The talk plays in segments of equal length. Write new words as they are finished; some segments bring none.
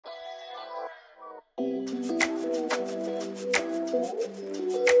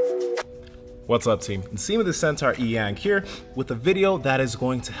What's up, team? Nsima the Centaur Inyang here with a video that is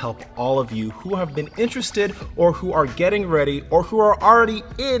going to help all of you who have been interested or who are getting ready or who are already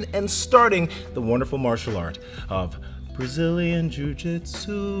in and starting the wonderful martial art of Brazilian Jiu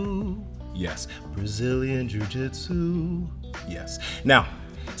Jitsu. Yes, Brazilian Jiu Jitsu. Yes. Now,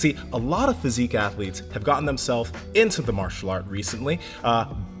 see, a lot of physique athletes have gotten themselves into the martial art recently.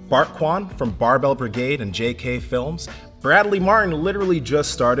 Bart Kwan from Barbell Brigade and JK Films. Bradley Martin literally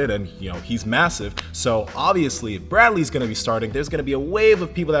just started, and he's massive. So obviously, if Bradley's going to be starting, there's going to be a wave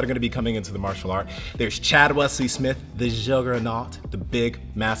of people that are going to be coming into the martial art. There's Chad Wesley Smith, the juggernaut, the big,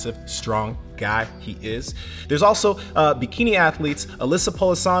 massive, strong guy he is. There's also bikini athletes Alyssa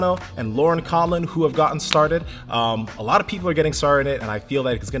Polisano and Lauren Conlon who have gotten started. A lot of people are getting started in it, and I feel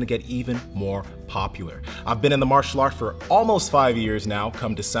that it's going to get even more popular. I've been in the martial art for almost 5 years now,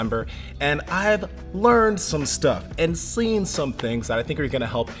 come December, and I've learned some stuff and seen some things that I think are going to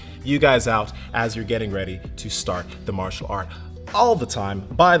help you guys out as you're getting ready to start the martial art all the time.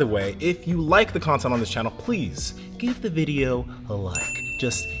 By the way, if you like the content on this channel, please give the video a like.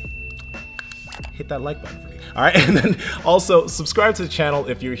 Just hit that like button for me. All right, and then also subscribe to the channel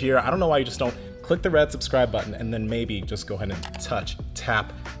if you're here. I don't know why you just don't click the red subscribe button and then maybe just go ahead and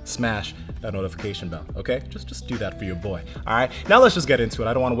tap, smash that notification bell, okay? Just do that for your boy, all right? Now let's just get into it.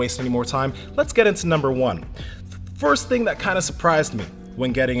 I don't want to waste any more time. Let's get into number one. First thing that kind of surprised me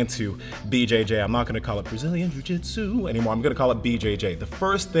when getting into BJJ, I'm not going to call it Brazilian Jiu Jitsu anymore, I'm going to call it BJJ. The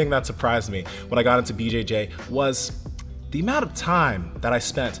first thing that surprised me when I got into BJJ was the amount of time that I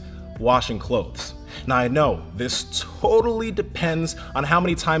spent washing clothes. Now I know this totally depends on how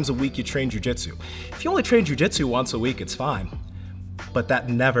many times a week you train jiu-jitsu. If you only train jiu-jitsu once a week, it's fine. But that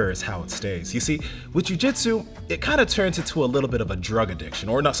never is how it stays. You see, with jiu-jitsu, it kind of turns into a little bit of a drug addiction,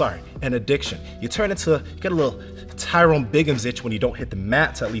 or no, sorry, an addiction. You get a little Tyrone Biggums itch when you don't hit the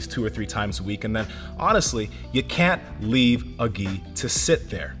mats at least 2 or 3 times a week, and then honestly, you can't leave a gi to sit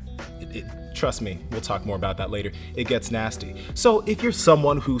there. Trust me, we'll talk more about that later. It gets nasty. So if you're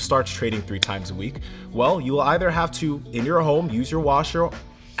someone who starts training 3 times a week, well, you will either have to, in your home, use your washer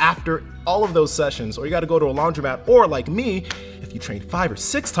after all of those sessions, or you gotta go to a laundromat, or like me, if you train 5 or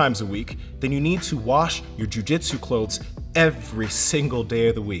 6 times a week, then you need to wash your jiu-jitsu clothes every single day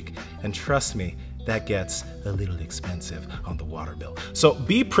of the week. And trust me, that gets a little expensive on the water bill. So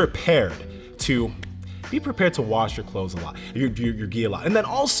be prepared to wash your clothes a lot, your gi a lot. And then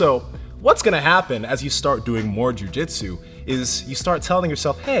also, what's gonna happen as you start doing more jiu-jitsu is you start telling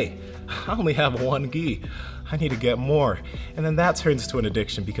yourself, hey, I only have 1 gi. I need to get more. And then that turns to an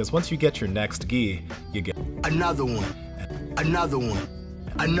addiction, because once you get your next gi, you get another one, another one,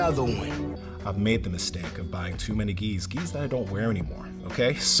 another one. I've made the mistake of buying too many gis that I don't wear anymore,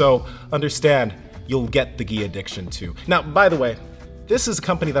 okay? So understand, you'll get the gi addiction too. Now, by the way, this is a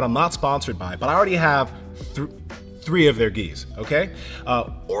company that I'm not sponsored by, but I already have 3 of their gis, okay?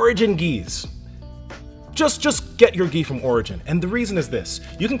 Origin gis. Just get your gi from Origin. And the reason is this: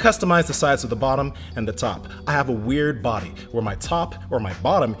 you can customize the sides of the bottom and the top. I have a weird body where my top or my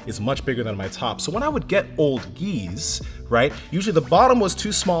bottom is much bigger than my top. So when I would get old gis, right, usually the bottom was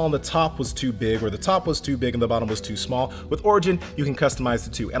too small and the top was too big, or the top was too big and the bottom was too small. With Origin, you can customize the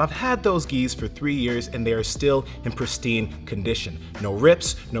two. And I've had those gis for 3 years and they are still in pristine condition. No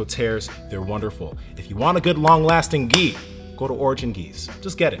rips, no tears, they're wonderful. If you want a good long-lasting gi, go to Origin gis.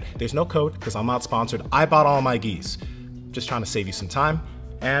 Just get it. There's no code because I'm not sponsored. I bought all my gis. Just trying to save you some time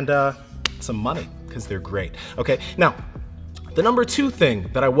and some money because they're great. Okay, now, the number 2 thing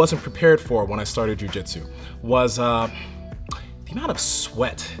that I wasn't prepared for when I started jiu-jitsu was the amount of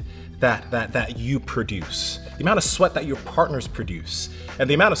sweat that you produce, the amount of sweat that your partners produce, and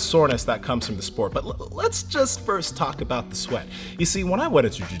the amount of soreness that comes from the sport. But let's just first talk about the sweat. You see, when I went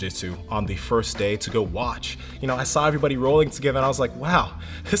into jiu-jitsu on the first day to go watch, I saw everybody rolling together and I was like, wow,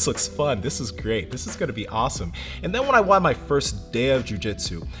 this looks fun, this is great, this is gonna be awesome. And then when I won my first day of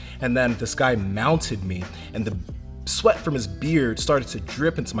jiu-jitsu, and then this guy mounted me, and the sweat from his beard started to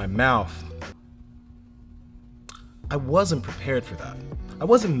drip into my mouth, I wasn't prepared for that. I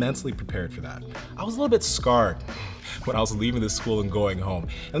wasn't mentally prepared for that. I was a little bit scarred when I was leaving this school and going home.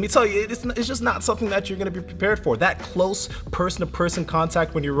 And let me tell you, it's just not something that you're gonna be prepared for. That close person-to-person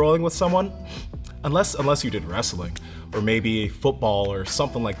contact when you're rolling with someone, unless you did wrestling, or maybe football or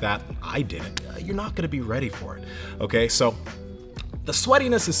something like that, I didn't, you're not gonna be ready for it, okay? So the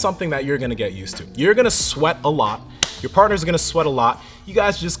sweatiness is something that you're gonna get used to. You're gonna sweat a lot. Your partner's gonna sweat a lot. You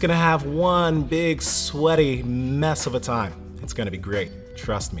guys are just gonna have one big sweaty mess of a time. It's gonna be great,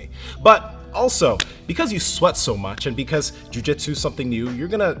 trust me. But also, because you sweat so much and because jiu-jitsu is something new, you're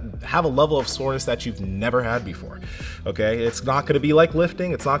gonna have a level of soreness that you've never had before, okay? It's not gonna be like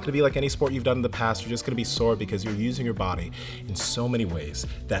lifting, it's not gonna be like any sport you've done in the past, you're just gonna be sore because you're using your body in so many ways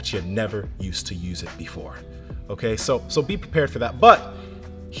that you never used to use it before, okay? So be prepared for that. But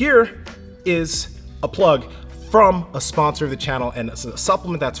here is a plug from a sponsor of the channel, and it's a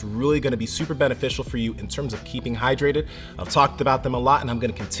supplement that's really gonna be super beneficial for you in terms of keeping hydrated. I've talked about them a lot, and I'm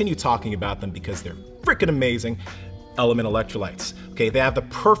gonna continue talking about them because they're freaking amazing. Element electrolytes. Okay, they have the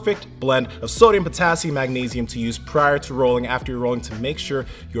perfect blend of sodium, potassium, magnesium to use prior to rolling, after you're rolling, to make sure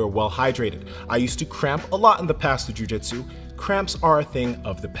you're well hydrated. I used to cramp a lot in the past with jiu-jitsu. Cramps are a thing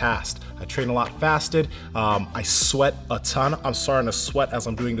of the past. I train a lot fasted. I sweat a ton. I'm starting to sweat as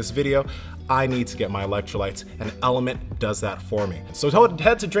I'm doing this video. I need to get my electrolytes, and Element does that for me. So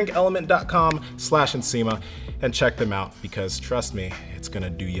head to drinkelement.com/Nsima and check them out, because trust me, it's gonna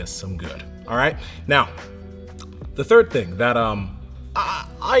do you some good. All right. Now, the third thing that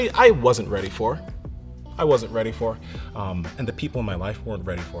I wasn't ready for, and the people in my life weren't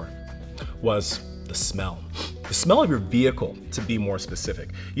ready for, was the smell. The smell of your vehicle, to be more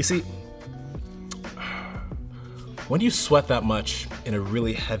specific. You see, when you sweat that much in a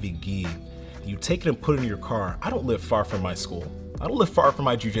really heavy gi, you take it and put it in your car. I don't live far from my school. I don't live far from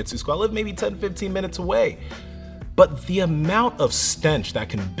my jiu-jitsu school. I live maybe 10, 15 minutes away. But the amount of stench that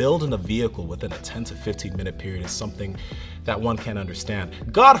can build in a vehicle within a 10 to 15 minute period is something that one can't understand.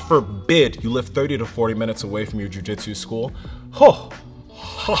 God forbid you live 30 to 40 minutes away from your jiu-jitsu school.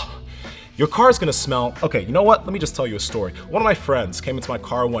 Your car's gonna smell. Okay, you know what? Let me just tell you a story. One of my friends came into my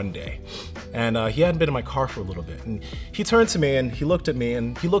car one day, and he hadn't been in my car for a little bit. And he turned to me and he looked at me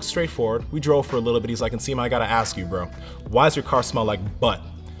and he looked straight forward. We drove for a little bit. He's like, "Nsima, I gotta ask you, bro, why does your car smell like butt?"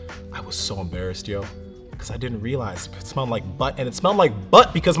 I was so embarrassed, yo, because I didn't realize it smelled like butt, and it smelled like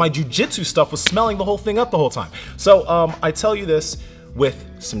butt because my jiu-jitsu stuff was smelling the whole thing up the whole time. So I tell you this with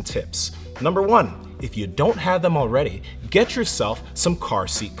some tips. Number one, if you don't have them already, get yourself some car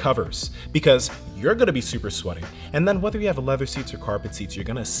seat covers, because you're gonna be super sweaty. And then whether you have leather seats or carpet seats, you're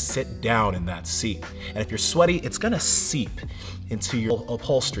gonna sit down in that seat. And if you're sweaty, it's gonna seep into your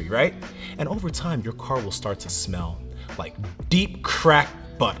upholstery, right? And over time, your car will start to smell like deep cracked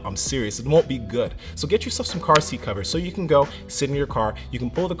butt. I'm serious, it won't be good. So get yourself some car seat covers so you can go sit in your car, you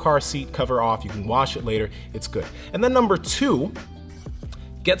can pull the car seat cover off, you can wash it later, it's good. And then number two,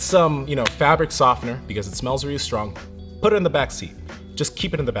 get some, fabric softener, because it smells really strong. Put it in the back seat. Just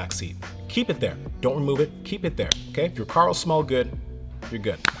keep it in the back seat. Keep it there. Don't remove it. Keep it there, okay? Your car will smell good. You're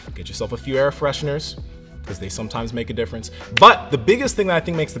good. Get yourself a few air fresheners, because they sometimes make a difference. But the biggest thing that I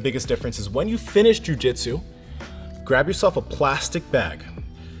think makes the biggest difference is when you finish jiu-jitsu, grab yourself a plastic bag.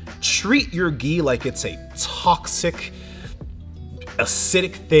 Treat your gi like it's a toxic,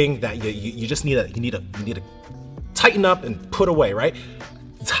 acidic thing that you just need to tighten up and put away, right?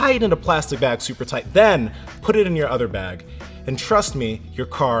 Tie it in a plastic bag super tight, then put it in your other bag. And trust me, your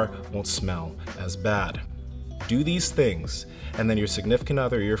car won't smell as bad. Do these things, and then your significant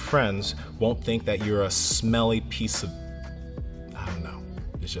other or your friends won't think that you're a smelly piece of, I don't know.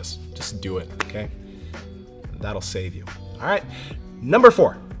 It's just do it, okay? That'll save you. All right, number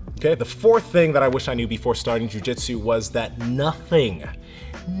four. Okay, the fourth thing that I wish I knew before starting jiu-jitsu was that nothing,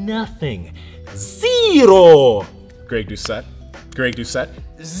 zero, Greg Doucette,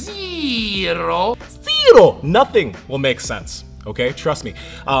 zero, nothing will make sense, okay? Trust me.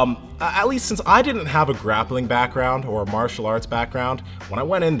 At least since I didn't have a grappling background or a martial arts background, when I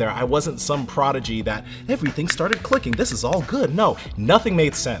went in there, I wasn't some prodigy that everything started clicking. This is all good. No, nothing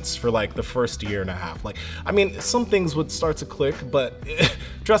made sense for like the first year and a half. Some things would start to click, but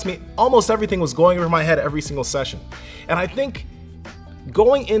trust me, almost everything was going over my head every single session. And I think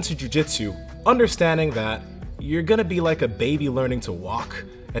going into jiu-jitsu, understanding that you're gonna be like a baby learning to walk,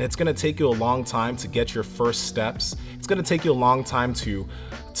 and it's gonna take you a long time to get your first steps. It's gonna take you a long time to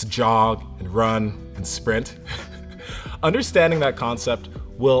jog and run and sprint. Understanding that concept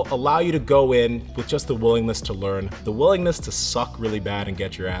will allow you to go in with just the willingness to learn, the willingness to suck really bad and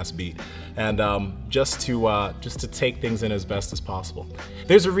get your ass beat, and just to take things in as best as possible.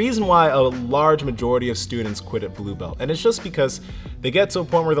 There's a reason why a large majority of students quit at blue belt, and it's just because they get to a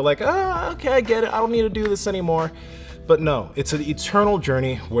point where they're like, oh, okay, I get it, I don't need to do this anymore. But no, it's an eternal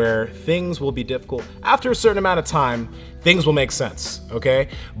journey where things will be difficult. After a certain amount of time, things will make sense, okay?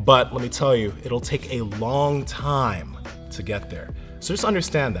 But let me tell you, it'll take a long time to get there. So just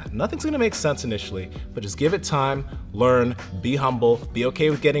understand that. Nothing's gonna make sense initially, but just give it time, learn, be humble, be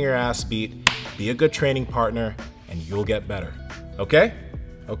okay with getting your ass beat, be a good training partner, and you'll get better, okay?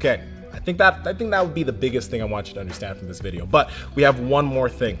 Okay, I think that would be the biggest thing I want you to understand from this video. But we have one more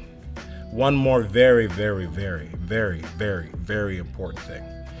thing. one more very, very, very, very, very, very important thing.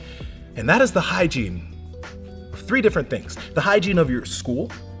 And that is the hygiene of 3 different things. The hygiene of your school,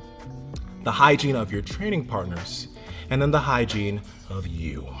 the hygiene of your training partners, and then the hygiene of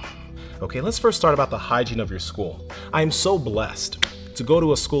you. Okay, let's first start about the hygiene of your school. I am so blessed to go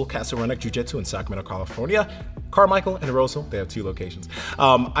to a school, Casa Jiu Jitsu in Sacramento, California. Carmichael and Roseville, they have 2 locations.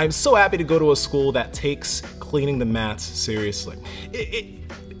 I'm so happy to go to a school that takes cleaning the mats seriously.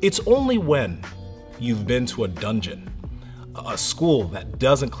 It's only when you've been to a dungeon, a school that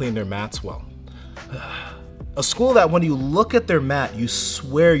doesn't clean their mats well, a school that when you look at their mat, you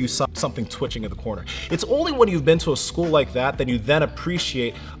swear you saw something twitching in the corner. It's only when you've been to a school like that you then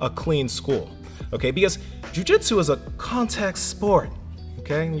appreciate a clean school, okay? Because jiu-jitsu is a contact sport,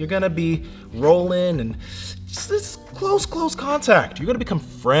 okay? You're gonna be rolling and it's close contact. You're gonna become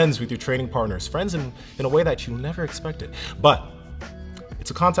friends with your training partners, friends in a way that you never expected. But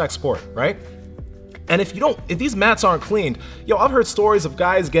it's a contact sport, right? And if these mats aren't cleaned, yo, I've heard stories of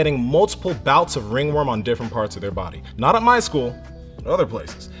guys getting multiple bouts of ringworm on different parts of their body. Not at my school, but other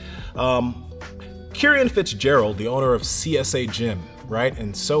places. Kieran Fitzgerald, the owner of CSA Gym, right,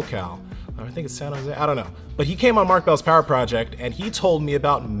 in SoCal, I think it's San Jose, I don't know. But he came on Mark Bell's Power Project and he told me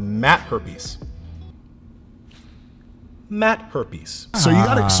about mat herpes. Mat herpes. So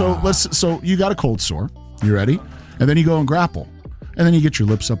you got a cold sore. You ready? And then you go and grapple. And then you get your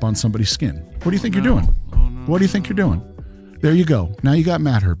lips up on somebody's skin. What do you think you're doing? What do you think you're doing? There you go. Now you got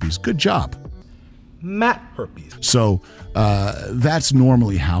mat herpes. Good job. Mat herpes. So that's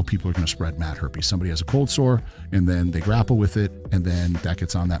normally how people are going to spread mat herpes. Somebody has a cold sore, and then they grapple with it, and then that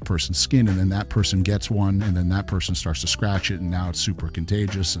gets on that person's skin, and then that person gets one, and then that person starts to scratch it, and now it's super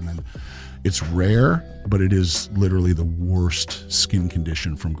contagious. And then it's rare, but it is literally the worst skin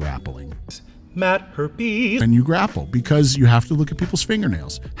condition from grappling. Mat herpes. And you grapple because you have to look at people's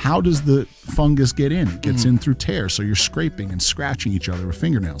fingernails. How does the fungus get in? It gets in through tears, so you're scraping and scratching each other with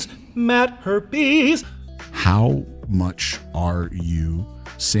fingernails. Mat herpes. How much are you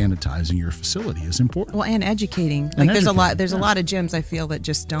sanitizing your facility is important. Well, and educating. Like there's a lot of gyms I feel that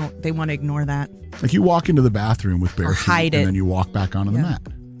just they want to ignore that. Like you walk into the bathroom with bare feet and then you walk back onto the mat.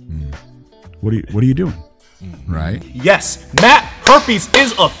 What are you doing? Right? Yes, mat herpes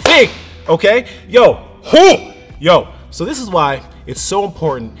is a thing. Okay, yo. So this is why it's so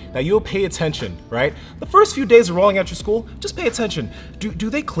important that you'll pay attention, right? The first few days of rolling at your school, just pay attention. Do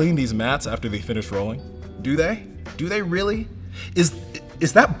they clean these mats after they finish rolling? Do they? Do they really? Is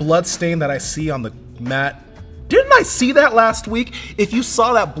that blood stain that I see on the mat? Didn't I see that last week? If you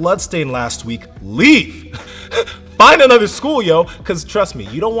saw that blood stain last week, leave. Find another school, yo, because trust me,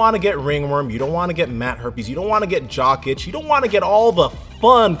 you don't want to get ringworm, you don't want to get mat herpes, you don't want to get jock itch, you don't want to get all the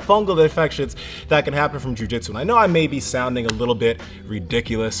fun fungal infections that can happen from jiu-jitsu. And I know I may be sounding a little bit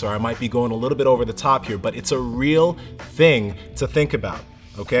ridiculous or I might be going a little bit over the top here, but it's a real thing to think about.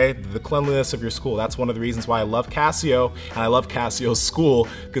 Okay, the cleanliness of your school. That's one of the reasons why I love Casio and I love Casio's school,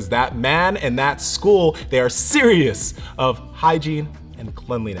 because that man and that school, they are serious of hygiene and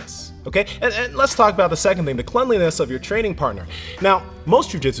cleanliness. Okay, and let's talk about the second thing, the cleanliness of your training partner. Now,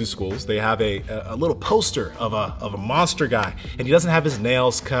 most jiu-jitsu schools, they have a little poster of a monster guy, and he doesn't have his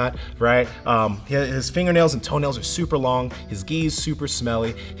nails cut, right? His fingernails and toenails are super long, his gi is super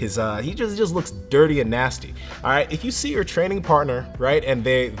smelly, he just looks dirty and nasty. All right, if you see your training partner, right, and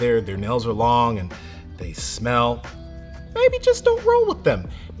their nails are long and they smell, maybe just don't roll with them.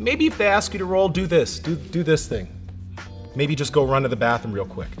 Maybe if they ask you to roll, do this thing. Maybe just go run to the bathroom real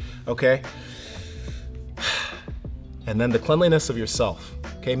quick, okay? And then the cleanliness of yourself,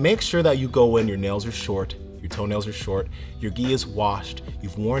 okay? Make sure that you go in, your nails are short, your toenails are short, your gi is washed,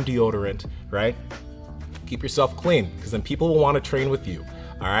 you've worn deodorant, right? Keep yourself clean, because then people will want to train with you,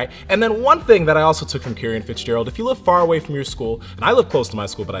 all right? And then one thing that I also took from Kieran Fitzgerald, if you live far away from your school, and I live close to my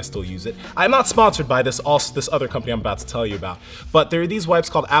school, but I still use it. I'm not sponsored by this other company I'm about to tell you about, but there are these wipes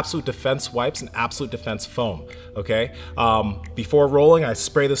called Absolute Defense wipes and Absolute Defense foam, okay? Before rolling, I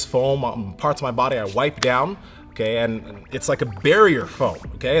spray this foam on parts of my body, I wipe down, okay? And it's like a barrier foam,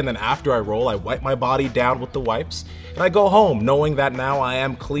 okay? And then after I roll, I wipe my body down with the wipes, and I go home knowing that now I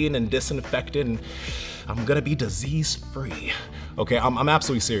am clean and disinfected and I'm gonna be disease-free. Okay, I'm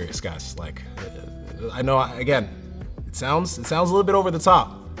absolutely serious, guys. Like, I know, again, it sounds a little bit over the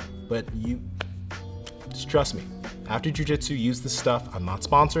top, but you just trust me. After jiu-jitsu, use this stuff. I'm not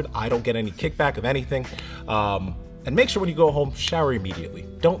sponsored. I don't get any kickback of anything. And make sure when you go home, shower immediately.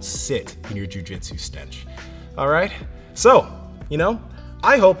 Don't sit in your jiu-jitsu stench. All right? So,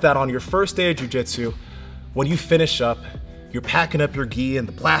 I hope that on your first day of jiu-jitsu, when you finish up, you're packing up your gi in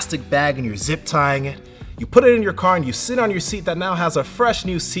the plastic bag and you're zip tying it. You put it in your car and you sit on your seat that now has a fresh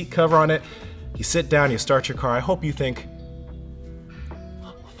new seat cover on it. You sit down, you start your car. I hope you think,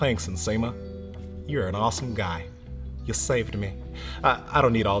 thanks, Nsima. You're an awesome guy. You saved me. I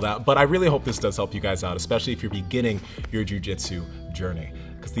don't need all that, but I really hope this does help you guys out, especially if you're beginning your jiu-jitsu journey,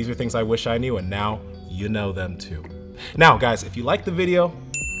 because these are things I wish I knew, and now you know them too. Now, guys, if you like the video,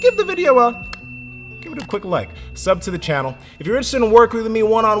 give it a quick like. Sub to the channel. If you're interested in working with me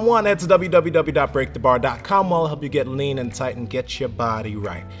one-on-one, head to www.breakthebar.com while I'll help you get lean and tight and get your body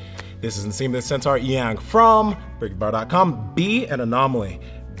right. This is Nsima the Centaur Inyang from breakthebar.com. Be an anomaly.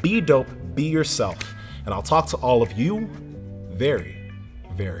 Be dope. Be yourself. And I'll talk to all of you very,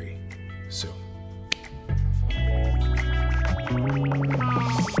 very soon.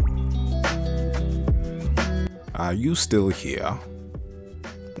 Are you still here?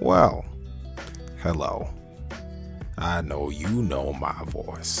 Well, hello. I know you know my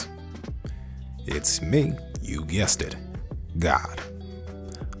voice. It's me, you guessed it, God.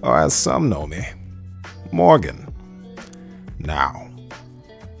 Or as some know me, Morgan. Now,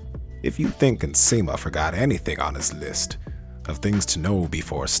 if you think Nsima forgot anything on his list of things to know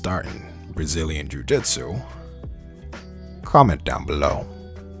before starting Brazilian Jiu Jitsu, comment down below.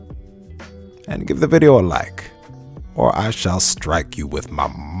 And give the video a like, or I shall strike you with my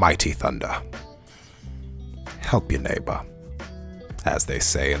mighty thunder. Help your neighbor, as they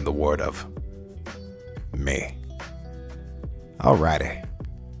say in the word of me. Alrighty.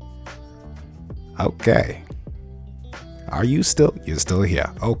 Okay. You're still here?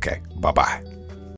 Okay, bye-bye.